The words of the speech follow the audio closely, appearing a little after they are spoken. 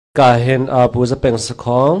กาเห็นปูจะเป็นสักข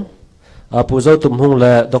องปูจะตุ้มหงแล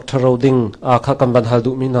ะดร.โรดิงข้ากันบันฮัล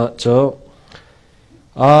ดูมินะเจ้า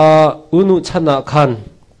อุนุชนะขัน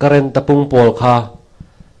กระเรนตะปุงปอลค่ะ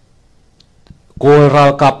โกลรา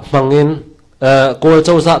กับมังอินโกลเ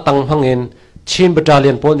จ้าจะตั้งมังอินชิมบัตรเลี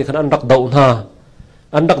ยนปนนี่ขันอันรักดาวน์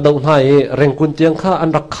haเร่งกุนเตียงข้าอัน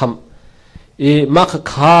รักคำมัก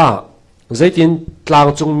ข้าใจตินตลาง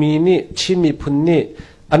จงมีนี่ชิมีพุนนี่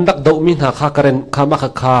อันรักดาวมินหาข้ากระเรนข้ามัก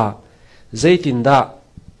ข้าใจตินดา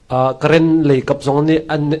กระเรนเลยกับจงนี่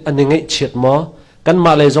อันยังไงเฉียดมอกันม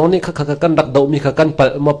าเลยจงนี่ข้ากันรักดาวมีข้ากันปัล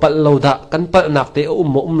มาปัลเหลาดะกันปัลนักเตะ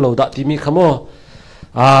เหลาดะที่มีขโม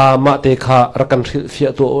มาเตะข้ารักกันเฟีย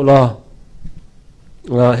ตัวล้อ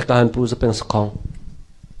เหตุการณ์ปูจะเป็นสักของ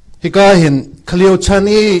ฮิกาเห็นขลียวชา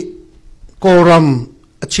นีโกรัม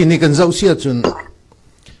ชินิกันเจ้าเสียจุน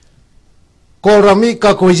โกรัมีก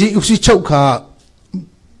าโกจีอุสิเจ้าขา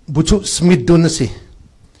บุชุสมิดดุนสิ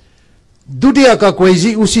ดูเดียกาโกจี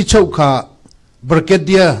อุสิเจ้าขาบริเกตเ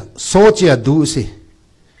ดียโซเจียดูสิ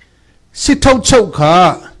สิเท่าเจ้าขา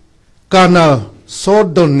กานาโซ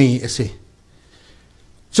ดอนีสิ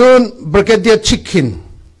จนบริเกตเดียชิคกิน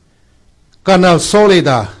กานาโซเลด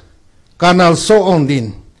ากานาโซองดิน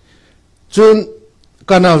จน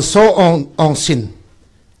กานาโซองสิน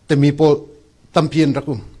แต่มีโปตัมเพียนรั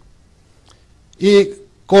กุมอี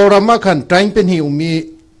โกรามาขันไทม์เป็นหิวมี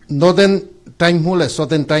โนเดนไทม์หูและโซ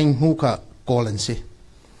เดนไทม์หูค่ะโกลันสิ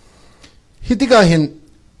ฮิติกาเห็น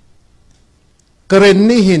กระเรน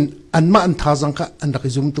นี่เห็นอันมาอันท้าสังค่ะอันรัก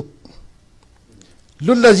จุมตุก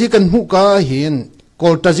ลุลลาจิกันหูกาเห็นโก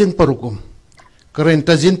ลตาจินปรุกุมกระเรนต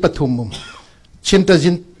าจินปฐุมมุมชินตาจิ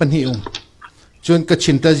นปันหิอุมจนก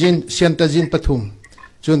ชินตาจินเซียนตาจินปฐุม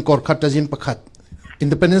จนกอร์ขัดตาจินปะขัดอิน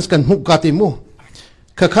ดิเพนเดนซ์กันหูกาติมู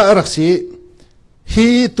ข้ารักษีฮี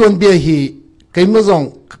ตัวเบียฮีไกมซอง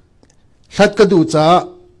ขัดกระดูจ้า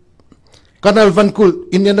กันอัลวันคุล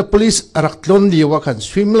อินเดียนาโพลิสรักล้นเลียวกันส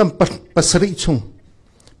วิมลัมปัสริชุง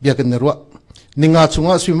เบียกันเนรัวนิงาชุง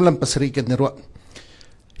ะสวิมลัมปัสริกันเนรัว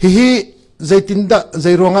ฮีใจตินดาใจ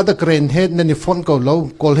รองอาตะเกรนเฮดนันนิฟอนเขาเล่า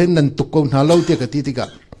คอลเฮนันตุกเขาหาเล่าเทียกติติกะ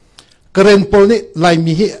เกรนโพลนี่ลาย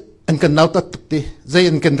มีฮีอันกันเล่าตัดตุกตีใจ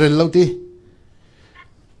อันกันเรนเล่าตี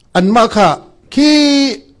อันมาค่ะขี้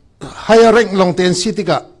ไฮเร่งลงเตียนสิติ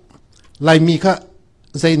กะลายมีค่ะ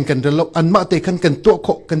ใจอันกันเรนเล่าอันมาเตะขันกันตัวโค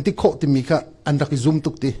กันติโคติมีค่ะอันรักซุ่มตุ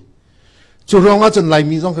กตีจุรองอาจนลาย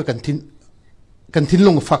มีต้องกันทิ้นล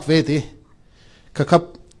งฝักเวทีครับ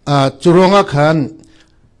จุรองอาขัน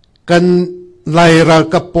กันไล่รา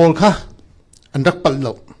กับโพลค่ะอันรักปัลโล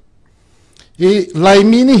ไล่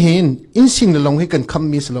มีนี่เห็นอินสิงลงให้กันค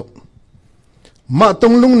ำมีสโลมาตร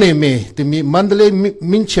งลุงเนเมที่มีมันเดล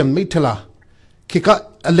มินเชมมิทลาคิกะ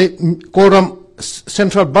เลโกรัมเซ็น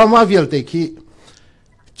ทรัลบามาวิลเตคี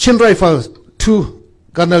ชินไรฟิล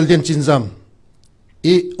2กันลเดียนจินซัม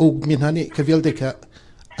อุกมินฮานี่ขวิลเตคะ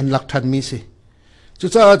อันลักทันมีสิจุด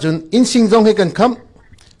จ้าจนอินสิงลงให้กันค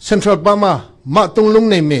ำเซ็นทรัลบามาตรงลุง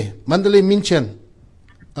เนเมมันเดลมินเชน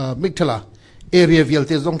มิทลาเอเรียวิลเ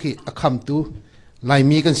ตซงคีอักคำตูไล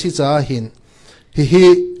มีกันสิจ้าเห็นฮี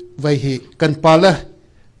ไว้ฮีกันปาละ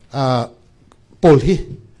โพลฮี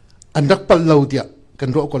อันรักปัลเลวเดียกัน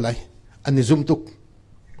รอก็ไลอันนี้ซุ่มตุก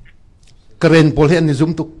กระเรนโพลฮีอันนี้ซุ่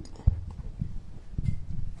มตุก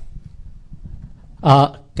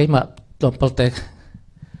ไกมาตัวปัลเตก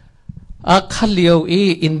ขันเลียว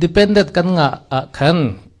อินดิเพนเดนต์กันงะขัน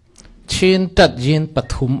ชินตัดยินป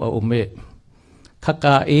ฐุมอุเมข้าก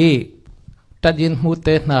าตัดยินมูเต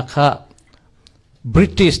นาคา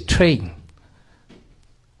British train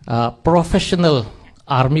professional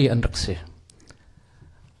army อันรักเส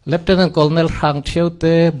Lieutenant Colonel ทางเที่ยวเต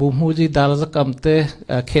บุมูจีดาลจักรเต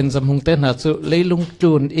เคนจำหงเตนาจุเลยลุง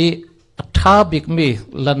จูนท่าบิกมี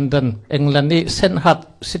ลอนดอนอังกฤษนี่เส้นหัด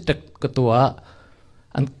สิทธิ์กตัว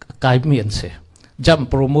อันกายมีอันเสจัม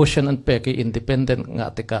โปรโมชั่นอันเป็กอินดิเพนเดนต์งา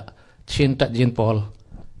ติกะชินตัดยินพอล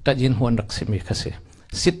ตัดยินหัวนักสิมีคเส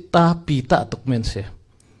สิตตาปีตาตุกเมนเส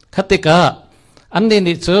คติกะอันนี้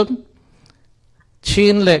นิจุนชิ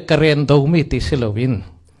นเล่กเรนดูมีติสิลวิน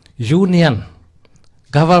ยูเนียน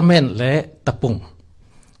government เล่ตะปุง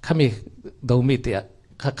ขามีดูมีติ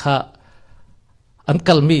ข้าอัน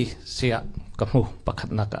กัลมีเสียกับหูปักขัด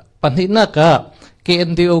นักปัญหานัก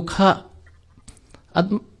KNDO ข้า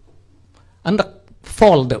อันดัก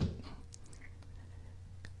fall เด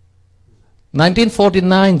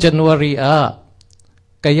1949 January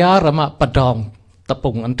กายารมาปดองตะปุ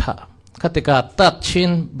งอันทะคติกาตัดชิ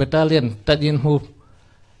นเบตาเลียนตัดยินหู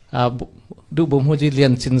ดูบุมหูจีเลีย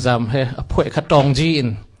นจินซามเฮอพวยขัดตองจีน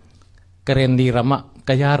กเรนดีรามะก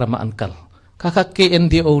ายารมาอันกัลข้า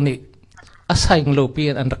KNDOนี่อาศัยโลปี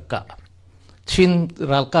อันรักกะ ชิน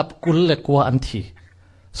รัลกับกุลเล็กว่าอันที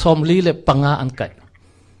สมลีเล็ปังอาอันไก่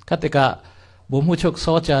คัติกาบุมุชกโซ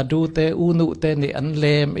จาดูเตอูนุเตนี่อันเล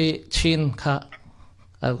มชินค่ะ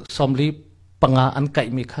สมลีปังอาอันไก่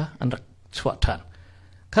มีค่ะอันรักชวทาน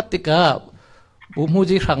คัติกาบุมุ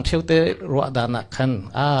จีขังเชียวเตรัวดานักขัน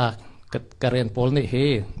กเรียนโพลนี่เฮ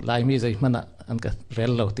ลายมีใจมันอันก็เรีย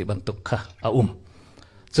นเราติบันตุกค่ะ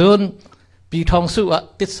จนปีทองสู้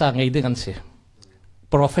ติดสางไงดึงอันสิ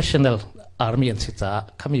professional army อันสิจ้า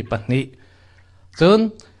ขมีปันนี้จน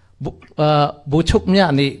บุชุกเนี่ย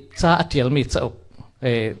นี่จ้าอัตยลมีเจ้า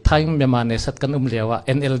ไทยเมียมาในสัตว์กันเรียกว่า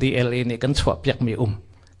NLDLA นี่กันชวบยักมี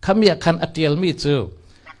ขมีขันอัตยลมีจู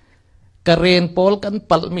กเรียนโพลกัน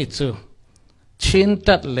ปัลมีจูชิน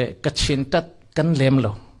ตัดเลยกับชินตัดกันเลมเร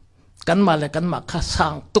ากันมาเลยกันมาข้าสร้า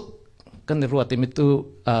งตุกกันรัวติมิตุ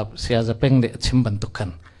เสียจะเป็นเดชิมบันตุกัน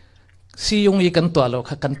ซียงอีกันตัวเรา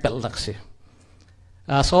ข้ากันเปลลักสิ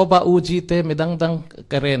โซบะอูจีเตมิดัง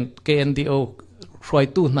กเรน KNDO ช่วย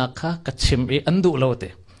ตู้นักข้ากัดชิมอันดูเราเต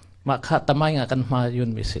มาข้าทำไมกันมายุ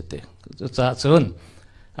นมิสิเตจะส่วน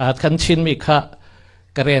คันชินมีข้า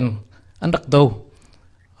กเรนอันรักดู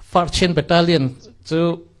ฟาร์ชินเบตาเลียนจู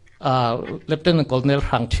เลฟเทนต์โคลเนล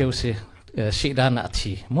ฮังเชียวสิชีดานา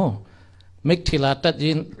ทีโมมิกทิลาตัด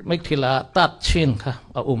ยินมิกทิลาตัดชินค่ะ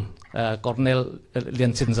โคลเนลเลีย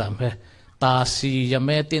นสินจามเฮตาซียามเม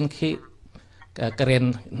ตินคีกเรน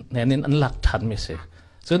เนนินอันหลักฐานมิเส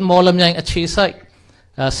ส่วนมอลำยังอชีไซ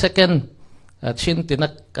second ชินตินั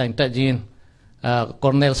กการตัดยินโค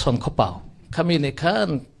ลเนลส่วนขบเป่าขมินิคัน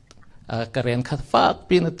กเรนขัดฟาก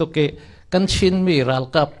ปีนตุกเกกันชินมีรัล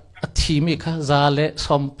กับทีมีค่ะซาเลส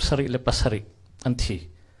มสริเลปัสริอันที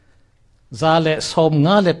ซาเลสมง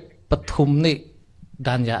าเลปฐุมนี่ด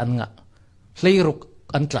านยาอันงะเลยรุก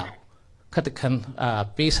อันเล่าขัดขัน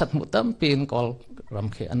ปีสัตมุตัมปีนกอลร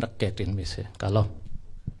ำเคอันรักเกตินมิเสกาลอม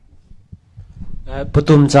ป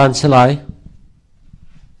ฐุมจานสลาย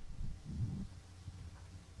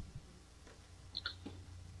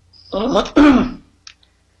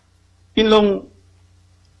ปินล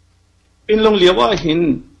งเลียวว่าเห็น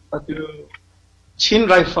ชิน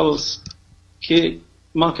ไรเฟิลส์คือ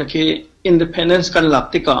มาคือ independence กันหลับ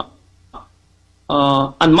ติกะ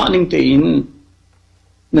อันมาหนึ่งเตียน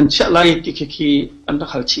นั่นเชื่อไรที่คืออันตะ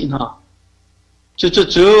ขัลชินฮะ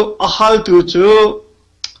จู่อาหารจู่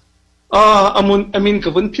อามินกั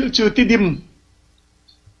บวันพิลจู่ที่ดิม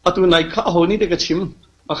ตัวไหนข้าโหนี่เด็กชิม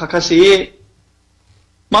มาข้าเสีย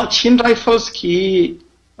มาชินไรเฟิลส์คือ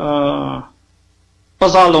ภา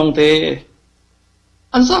ษาลงเต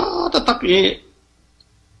อันซาตัก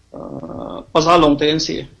ภาษาลงเตน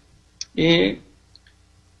สิ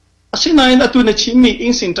อาศัยนั่นตัวนี้ชิมีอิ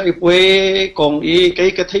นสินใจป่วยกองเกี่ย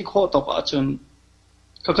กับที่ข้อต่อไปจน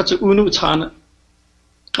เขาก็จะอุนุชาน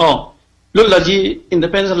ลุลาจีอินเด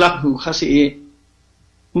เพนเซนต์ลักหูข้าสิ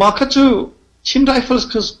มาข้าจูชินไรเฟิลส์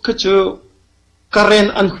ข้าจูการเรน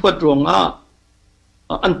อันขวดรวง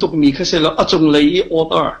อันตุกมีข้าสิแล้วจงเลยออ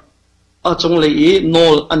เดอร์จงเลยโน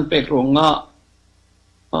ลอันเป็กรวง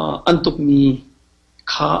อันตุกมี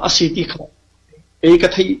ข้าอาศัยที่เขาเกี่ยกั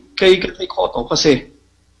บที่ข้อต่อไปเสีย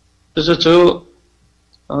จู่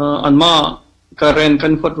อันมาการเรนกั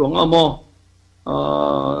นขวดรวงโม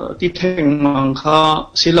ที่แทงมังค่า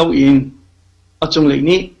สิเลาอินจงเลย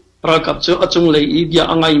นี้ประกับจู่จงเลยอีเดีย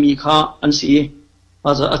อังไงมีค่าอันสีอ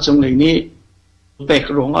าจจะจงเลยนี้เป็ก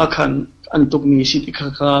รวงคันอันตุกมีสิที่ข้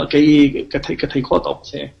าเกี่ยกับที่ข้อต่อไปเ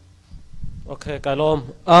สียโอเคกาลอม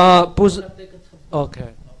ปุซโอเค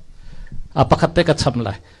ปกติก็ทำเล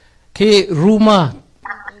ยคือรู้มา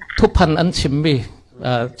ทุกพันอันชิมมี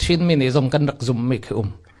ชินมีนี่จงกันรักจุมมีคือ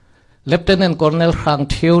เลฟเทนต์โคลเนลฮัง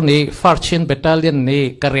เทียวนี่ฟาร์ชินเบตาเลียนนี่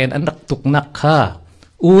กเรียนอันรักตุกนักค่ะ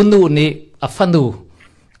อูนูนี่อัฟนู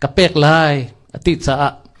กับเป็กลายติดจ้า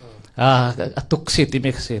ตุกสิติ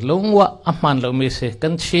มิกสิลงว่าอัมมันเรามีสิกั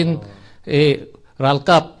นชินรัล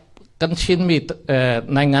กับกันชินมี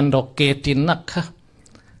ในงานดอกเกตินนักค่ะ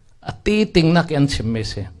ตีติงนักอันชิมมี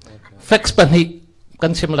สิเฟกซ์ปันฮีกั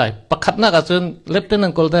นชิมไรประคัดนักจนเลฟเทน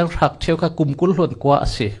ต์โคลเนลฮักเทียวค่ะกุมกุลหวนกว่า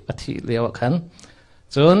สิปฏิเลียวขัน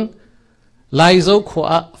จนไลโซขว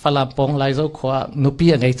าฟลามปงไลโซขวานุปี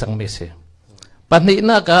ยังไงจังไม่เสียปัจจุบั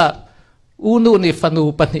นก็อูนูนี่ฟันู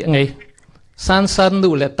ปัจจุบันไงสันนู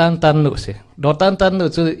เลตันนูเสียดอตันนู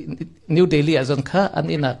จะนิวเดลีอาจารย์ข้าอัน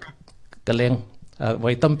นี้นักกะเลงไว้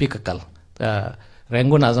ตั้มปีกกัลแรง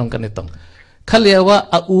กุนอาจารย์กันนี่ต้องข้าเรียกว่า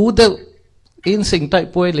อูเดอินสิงไต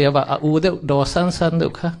ป่วยเรียกว่าอูเดดอสันนู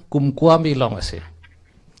ข้ากุมกวามีลองเสีย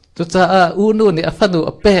จุดจะอูนูนี่ฟันู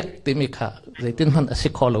เป็กติมิข้าใจตินมันสิ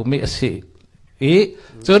ขอเราไม่สิ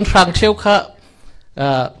จนทางเชี่ยวข้า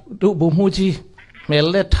ดูบุมูจีเมล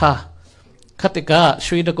เลธา ขัดกา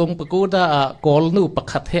ช่วยดกงปกูดากอลนูป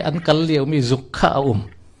ขัดให้อันกัลเลียวมีจุกข้า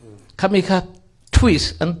ข้ามีข้าทวิส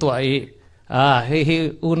อันตัวให้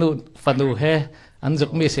อุนุฟันูให้อันจุ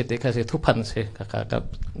กมีเสติข้าเสทุพันเสข้ากับ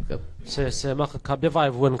เสมาข้าเบวาย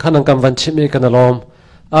วนขันังกำวันชิมีกันลอม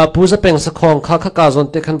ผู้จะเป็นสักของข้ากาจน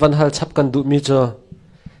เตขันวันฮัลชับกันดูมีเจอ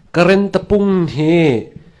กระเรนตะปุงเฮ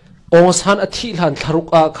องศานอธิลันทารุ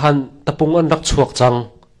กขันตะปุงอันรักชวกจัง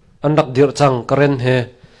อันรักเดียร์จังกระเรนเฮ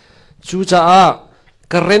จูจ้า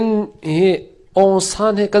กระเรนเฮองศา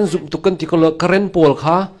นเฮกันจุมตุกันติกลกระเรนปวล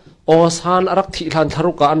ข้าองศานรักทิลันทา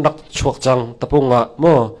รุกอันรักชวกจังตะปุงโม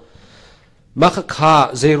มาข้า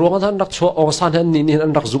เจรวงอันรักชวกองศานเฮนี่อั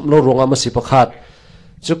นรักจุมโลรวงมาสิปะขัด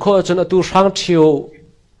จะขอจนอตูช่างเที่ยว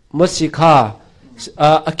มัสิข้า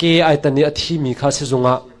อเกไอตันนี้อธิมีข้าสิจง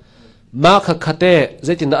มาข้าเตะเจ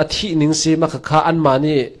ตินอธินิงซีมาข้าอันมา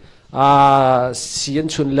นี่เสียน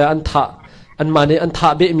ชุนและอันทะอันมานี่อันทะ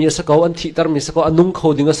เบมีสกาวอันทิตร์มีสกาวอันนุ่งเขา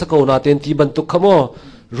ดิ่งสกาวนาเตนตีบรรทุกขโม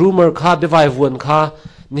รูมอร์ข้าเบวายวนข้า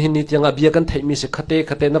นี่นี่ยังอเบียกันไทยมีสิข้าเ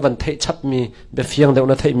ตะนับวันไทยชับมีเบฟียงเดียว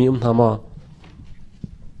นัไทยมีนามา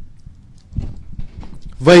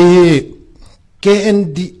ไว้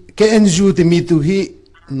KNDO ที่มีตัวที่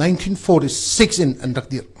1946 in อันรัก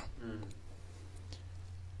เดียร์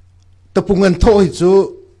ตะปุงเงินโทษจู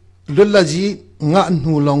ลุลาจีงาน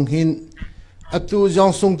หูลองหินอัตุจง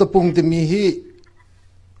ทรงตะปุงที่มีฮี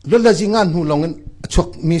ลุลาจีงานหูลองเงินชก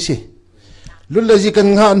มีสิลุลาจีกัน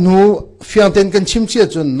งานหูฟิอันเทนกันชิมเชีย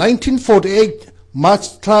จน1948มาร์ช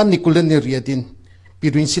ทานิโคลเนเรียดินปี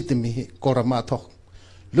รินสิตมีฮีกอรามาทอก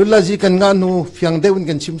ลุลาจีกันงานหูฟิอันเดวิน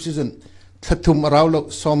กันชิมเชียจนทัดทุมเราล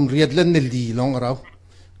สอมเรียดเล่นเนลีลองเรา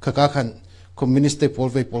ข้าขันคอมมิวนิสต์พอล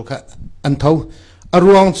เวพอลข้าอันเท่าอาร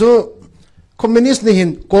วงจูคอมมิวนิสต์นี่เห็น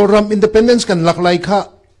กอรัมอินดิเพนเดนซ์กันหลักหลายข้า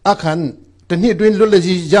อาขันแต่นี่ด้วยลุล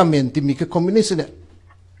จีจามินที่มีคอมมิวนิสต์เนี่ย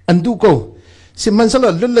อันดูก็สิมันสละ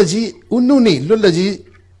ลุลจีอุนุนี่ลุลจี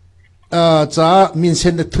จ้ามินเซ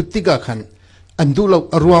นทุติกาขันอันดูเรา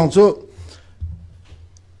อารวงจู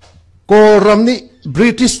กอรัมนี่บริ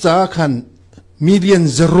ติชจ้าขันมิลเลียน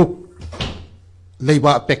จรุกเลยว่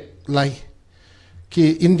าเป็กไลที่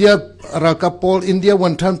อินเดียรักพอลอินเดียวั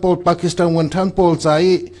นทันพอลปากีสถานวันทันพอลใจ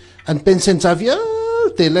อันเป็นเซนซาวิอา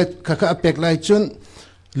เตเลข้าเป็กไลจน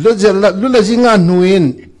ลุลจิงานนูอิน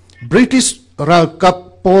บริติชรัก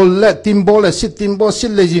พอลและทิมบอลและซิทิมบอลซิ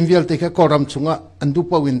ลเลจิมวิลเตค่ะกอรัมชุงะอันดู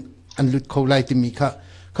ปวินอันลุดเขาไลที่มีข้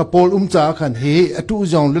าพอลจ้าขันเฮอตุ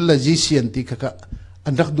จงลุลจิเซียนที่ข้าอั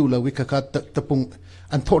นรักดูลาวิข้าตะปุง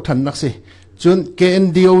อันโทษทันนักสิจน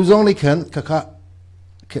KNDOจงเลยขันข้า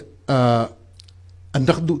อัน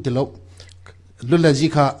รักดูเตลาลุลจี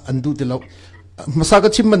ข้าอันดูเตลามาสัก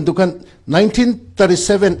ชิมมันดูกัน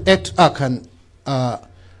1937 Act อาคัน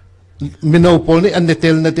มินเอาพอลนี่อันเนเต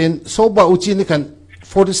ลนั่นเองโซบะอุจินี่กัน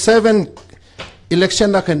47 election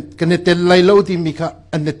อาคันกันเนเตลไลโลที่มีข้า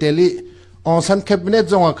อันเนเตลีองสันแคบิเนต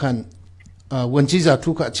จงอาคันวันที่จะทุ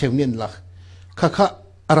กข์เชื่อมเนียนลักข้า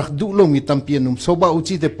รักดูลงมีตั้มเปียนุมโซบะอุ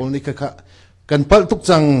จิเตพอลนี่ข้ากันพัลทุก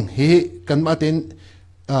จังเฮกันมาเต็น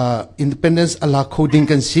independence อะไรโคดิ้ง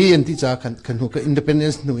กันซีอันที่จะกันหัวกับ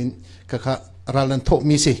independence นู่นก็รัลันโต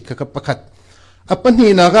มีสิก็ประคัดปัญหา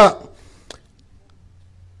หน้าก็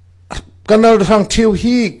กันเราทางเที่ยว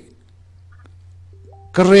ฮี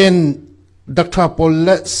กเรนดักทาพอลแล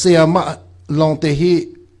ะเซียมาลองเตฮี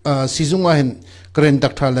ซีซุงว่าเห็นกเรนดั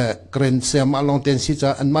กทาและกเรนเซียมาลองเตนซีจ้า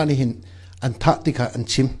อันมานี่เห็นอันทักที่ข้าอัน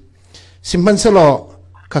ชิมมันสโล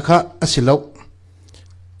ข้าอสิล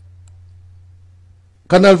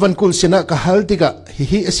กันอัลวันคุลสินะก็ฮัลติกะ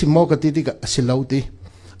ฮิอสิโมกติติกะอสิลาวติ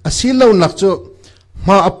อสิลาวนักโจม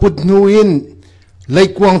าอปุดนูอินไล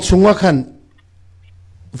กวางชุงวะขัน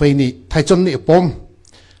ไว้นี่ไทยจนนี่ป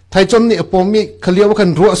มมีขลียวกัน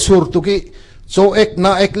รัวสุรตุกิโจเอกน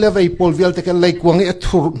าเอกเลวัยพอลวิลเตกันไลกวางเอ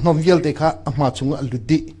ทุรนอมวิลเตค่ะอามาชุงอัลลุ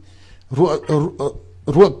ดี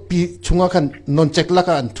รัวปีชุงวะขันนนเจ็กละ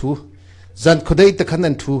กันทูจันขดายตะขันนั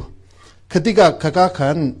นทูคติกะข้าขั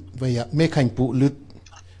นไว้เมฆขันปูลุด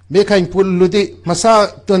เมฆอินพูดลุดีมาซา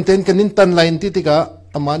ตัวเต็นกันนินตันไลน์ที่ติกา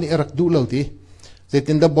อามานี่รักดูเราทีเจ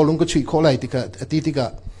ตินดับบอลงก็ช่วยขอไลน์ติกาติกา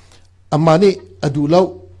อามานี่อดูเรา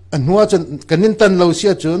อันหัวจนกันนินตันเราเสี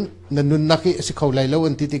ยจนนันนุนนักที่สิเขาไลน์เรา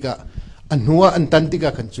อันติกาอันหัวอันตันติกา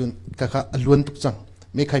ขันจนข้าล้วนทุกจัง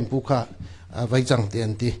เมฆอินพูข้าไว้จังเตีย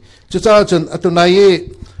นทีจุดจ้าจนอัตุนาย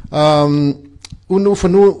อุนุฟ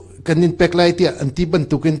นูกันนินเป็กไลน์ที่อันที่บรร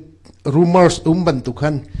ทุกิน rumors บรรทุกั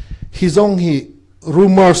นฮิซงฮี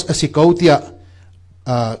rumors อสิเขาที่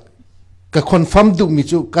ก็ confirm ดูมิ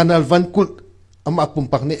จูการอัลวันกุลอามาปุ่ม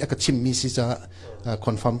ปักเนี่ยก็ชิมมีสิจะ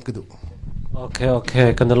confirm กันดูโอเค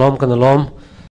กันล้อม